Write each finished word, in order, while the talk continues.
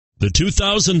The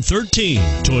 2013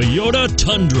 Toyota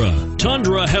Tundra.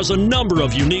 Tundra has a number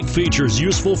of unique features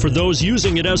useful for those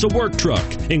using it as a work truck,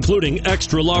 including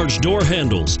extra-large door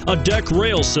handles, a deck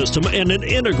rail system, and an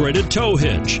integrated tow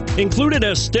hitch. Included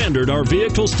as standard are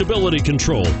vehicle stability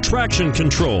control, traction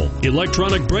control,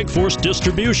 electronic brake force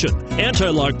distribution,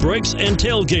 anti-lock brakes, and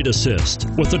tailgate assist.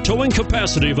 With a towing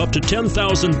capacity of up to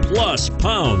 10,000 plus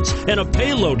pounds and a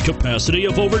payload capacity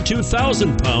of over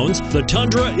 2,000 pounds, the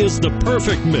Tundra is the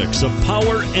perfect mix of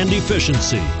power and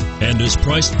efficiency and is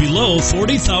priced below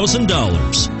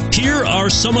 $40,000. Here are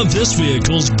some of this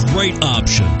vehicle's great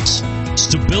options: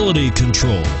 stability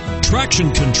control, traction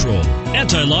control,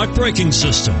 anti-lock braking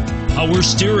system, power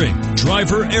steering,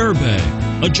 driver airbag,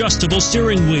 adjustable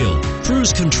steering wheel,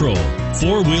 cruise control,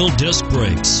 four-wheel disc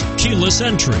brakes, keyless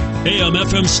entry,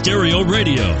 AM/FM stereo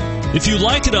radio. If you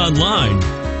like it online,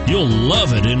 you'll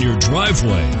love it in your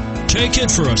driveway. Take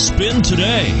it for a spin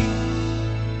today.